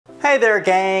Hey there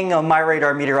gang, I'm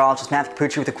MyRadar meteorologist Matthew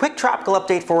Cappucci with a quick tropical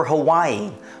update for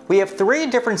Hawaii. We have 3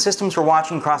 different systems we're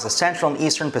watching across the central and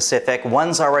eastern Pacific.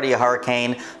 One's already a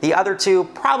hurricane, the other 2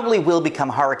 probably will become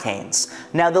hurricanes.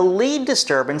 Now the lead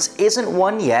disturbance isn't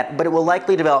one yet, but it will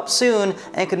likely develop soon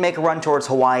and could make a run towards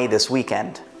Hawaii this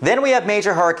weekend. Then we have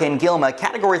major hurricane Gilma,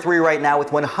 category 3 right now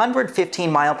with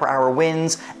 115 mile-per-hour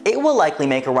winds. It will likely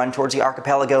make a run towards the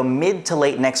archipelago mid to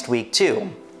late next week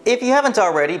too. If you haven't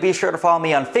already, be sure to follow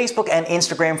me on Facebook and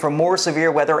Instagram for more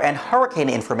severe weather and hurricane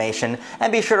information,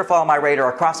 and be sure to follow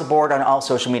MyRadar across the board on all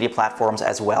social media platforms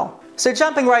as well. So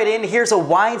jumping right in, here's a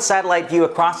wide satellite view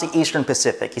across the eastern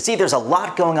Pacific. You see there's a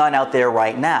lot going on out there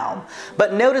right now.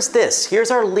 But notice this, here's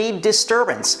our lead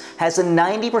disturbance. Has a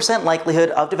 90% likelihood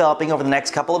of developing over the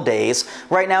next couple of days.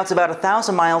 Right now it's about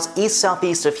 1,000 miles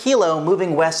east-southeast of Hilo,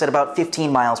 moving west at about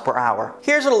 15 miles per hour.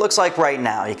 Here's what it looks like right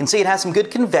now. You can see it has some good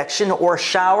convection or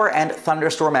shower and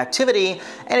thunderstorm activity,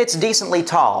 and it's decently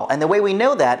tall. And the way we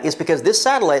know that is because this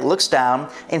satellite looks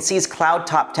down and sees cloud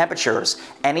top temperatures.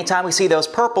 Anytime we see those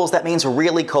purples, that means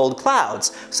really cold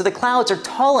clouds. So the clouds are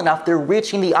tall enough they're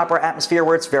reaching the upper atmosphere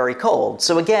where it's very cold.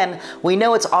 So again, we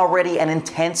know it's already an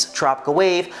intense tropical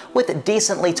wave with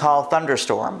decently tall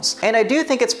thunderstorms. And I do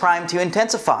think it's primed to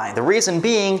intensify. The reason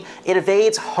being, it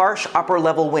evades harsh upper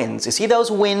level winds. You see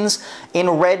those winds in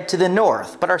red to the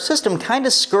north, but our system kind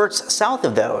of skirts south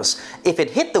of those. If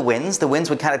it hit the winds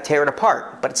would kind of tear it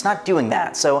apart, but it's not doing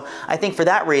that. So I think for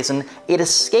that reason, it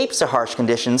escapes the harsh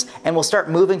conditions and will start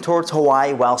moving towards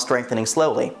Hawaii while strengthening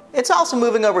slowly. It's also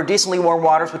moving over decently warm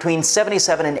waters between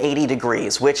 77 and 80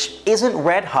 degrees, which isn't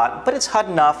red hot, but it's hot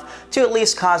enough to at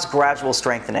least cause gradual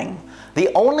strengthening. The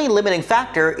only limiting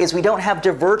factor is we don't have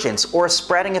divergence or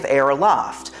spreading of air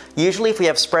aloft. Usually if we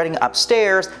have spreading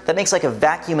upstairs, that makes like a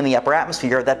vacuum in the upper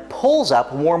atmosphere that pulls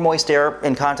up warm moist air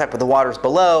in contact with the waters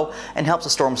below and helps the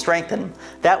storm strengthen.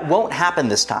 That won't happen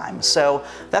this time, so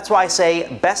that's why I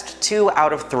say best 2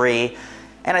 out of 3.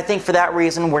 And I think for that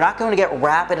reason, we're not going to get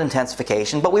rapid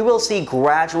intensification, but we will see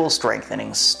gradual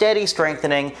strengthening, steady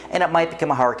strengthening, and it might become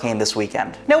a hurricane this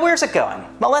weekend. Now, where's it going?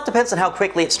 Well, that depends on how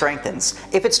quickly it strengthens.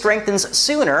 If it strengthens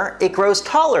sooner, it grows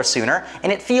taller sooner,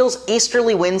 and it feels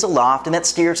easterly winds aloft, and that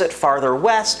steers it farther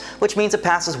west, which means it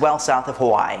passes well south of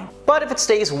Hawaii. But if it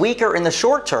stays weaker in the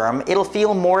short term, it'll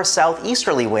feel more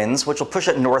southeasterly winds, which will push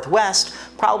it northwest,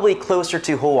 probably closer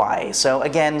to Hawaii. So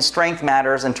again, strength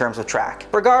matters in terms of track.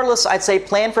 Regardless, I'd say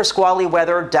plan for squally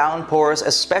weather, downpours,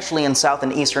 especially in south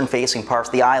and eastern facing parts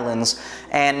of the islands,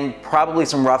 and probably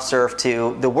some rough surf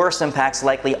too. The worst impacts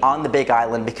likely on the Big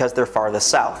Island because they're farthest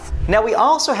south. Now we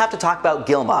also have to talk about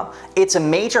Gilma. It's a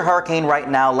major hurricane right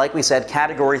now, like we said,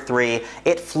 category 3.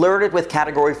 It flirted with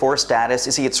category 4 status.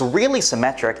 You see, it's really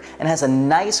symmetric and has a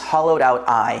nice hollowed out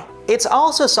eye. It's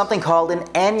also something called an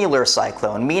annular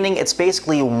cyclone, meaning it's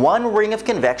basically one ring of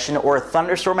convection or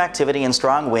thunderstorm activity and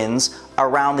strong winds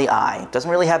around the eye. It doesn't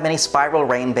really have many spiral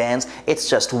rain bands, it's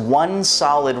just one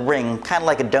solid ring, kind of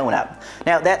like a donut.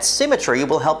 Now that symmetry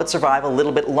will help it survive a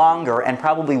little bit longer and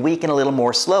probably weaken a little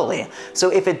more slowly.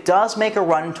 So if it does make a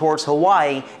run towards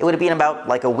Hawaii, it would be in about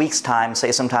like a week's time,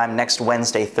 say sometime next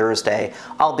Wednesday, Thursday,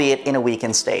 albeit in a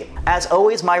weakened state. As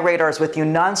always, MyRadar is with you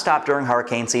non-stop during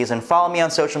hurricane season. Follow me on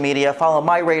social media. Follow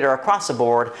MyRadar across the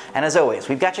board, and as always,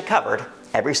 we've got you covered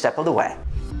every step of the way.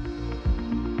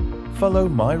 Follow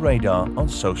MyRadar on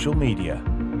social media: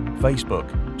 Facebook,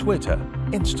 Twitter,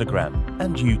 Instagram,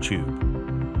 and YouTube.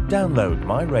 Download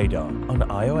MyRadar on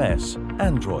iOS,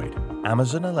 Android,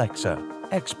 Amazon Alexa,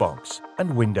 Xbox,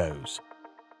 and Windows.